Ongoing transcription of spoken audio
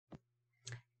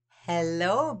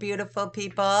Hello, beautiful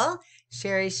people.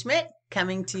 Chery Schmidt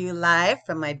coming to you live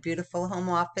from my beautiful home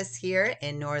office here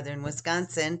in northern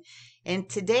Wisconsin. And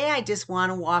today I just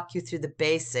want to walk you through the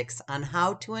basics on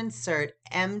how to insert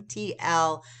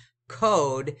MTL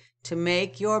code to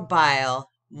make your bio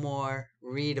more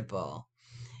readable.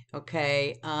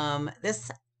 Okay, this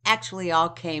actually all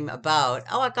came about.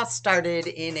 I got started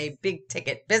in a big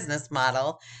ticket business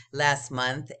model last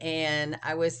month, and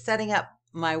I was setting up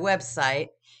my website,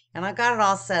 and I got it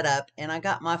all set up, and I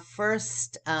got my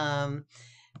first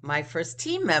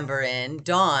team member in,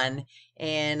 Dawn,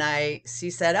 and she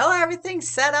said, "Oh, everything's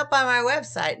set up on my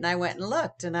website." And I went and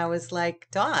looked, and I was like,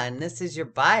 "Dawn, this is your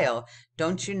bio.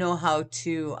 Don't you know how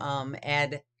to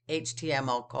add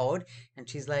HTML code?" And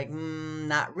she's like,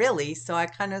 "Not really." So I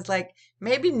kind of was like,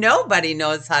 maybe nobody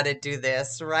knows how to do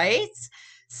this, right?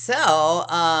 So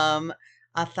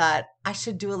I thought I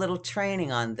should do a little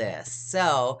training on this.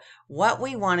 So what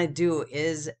we want to do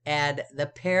is add the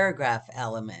paragraph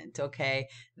element, okay?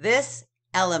 This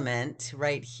element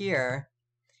right here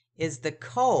is the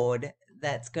code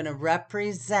that's going to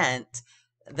represent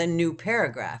the new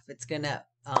paragraph. It's going to,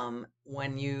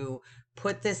 when you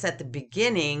put this at the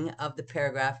beginning of the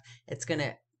paragraph, it's going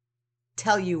to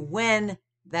tell you when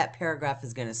that paragraph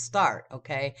is going to start,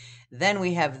 okay? Then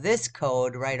we have this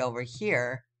code right over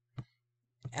here.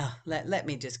 Let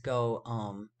me just go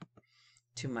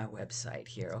to my website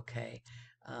here, okay?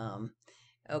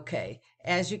 Okay,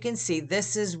 as you can see,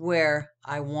 this is where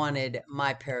I wanted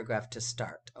my paragraph to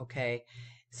start, okay?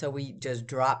 So we just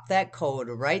drop that code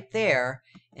right there,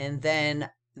 and then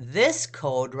this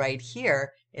code right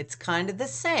here, it's kind of the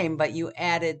same, but you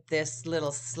added this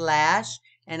little slash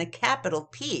and a capital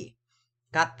P.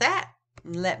 Got that?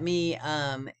 Let me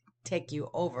take you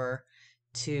over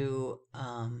to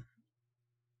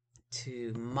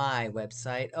my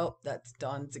website. Oh, that's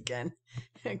Dawn's again.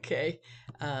 Okay.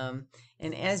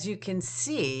 And as you can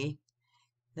see,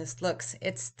 it's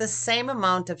the same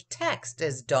amount of text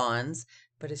as Dawn's,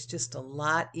 but it's just a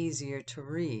lot easier to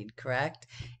read, correct?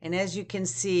 And as you can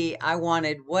see, I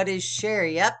wanted what is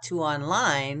Chery up to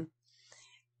online?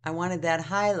 I wanted that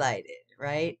highlighted,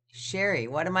 right? Chery,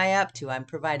 what am I up to? I'm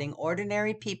providing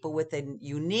ordinary people with a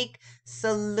unique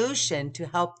solution to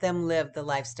help them live the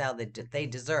lifestyle that they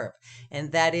deserve.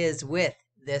 And that is with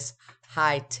this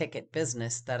high ticket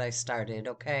business that I started,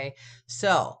 okay?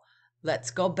 So let's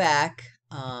go back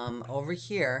over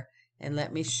here and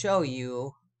let me show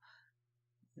you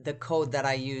the code that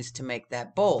I used to make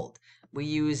that bold. We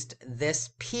used this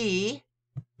P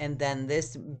and then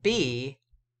this B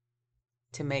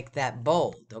to make that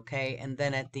bold, okay? And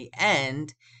then at the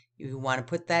end, you want to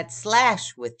put that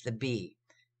slash with the B,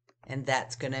 and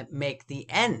that's going to make the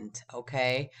end,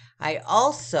 okay? I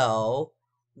also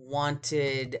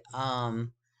wanted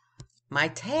my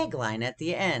tagline at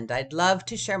the end. I'd love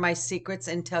to share my secrets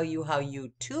and tell you how you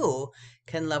too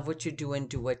can love what you do and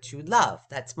do what you love.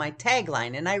 That's my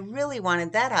tagline, and I really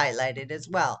wanted that highlighted as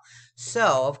well.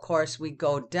 So, of course, we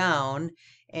go down,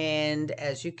 and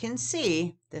as you can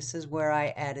see, this is where I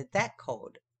added that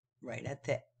code right at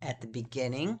the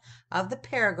beginning of the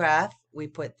paragraph. We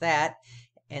put that,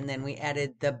 and then we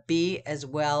added the B as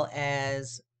well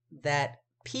as that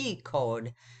P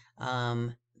code,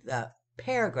 the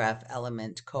paragraph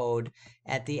element code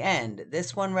at the end.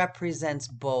 This one represents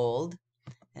bold,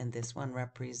 and this one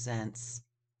represents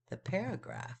the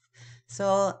paragraph.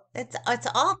 So it's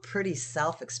all pretty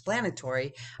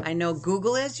self-explanatory. I know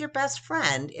Google is your best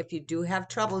friend. If you do have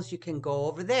troubles, you can go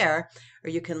over there, or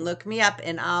you can look me up,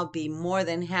 and I'll be more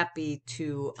than happy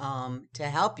to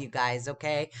help you guys,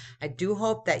 okay? I do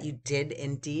hope that you did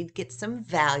indeed get some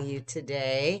value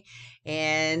today.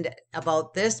 And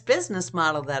about this business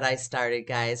model that I started,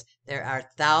 guys, there are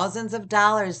thousands of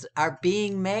dollars are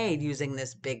being made using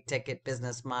this big ticket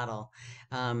business model.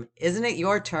 Isn't it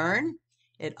your turn?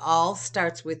 It all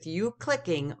starts with you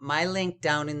clicking my link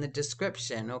down in the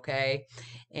description, okay?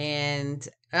 And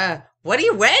what are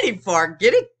you waiting for?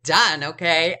 Get it done,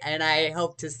 okay? And I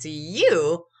hope to see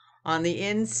you on the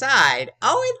inside.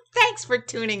 Oh, and thanks for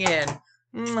tuning in.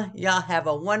 Y'all have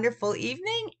a wonderful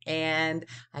evening, and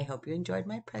I hope you enjoyed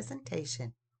my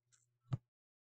presentation.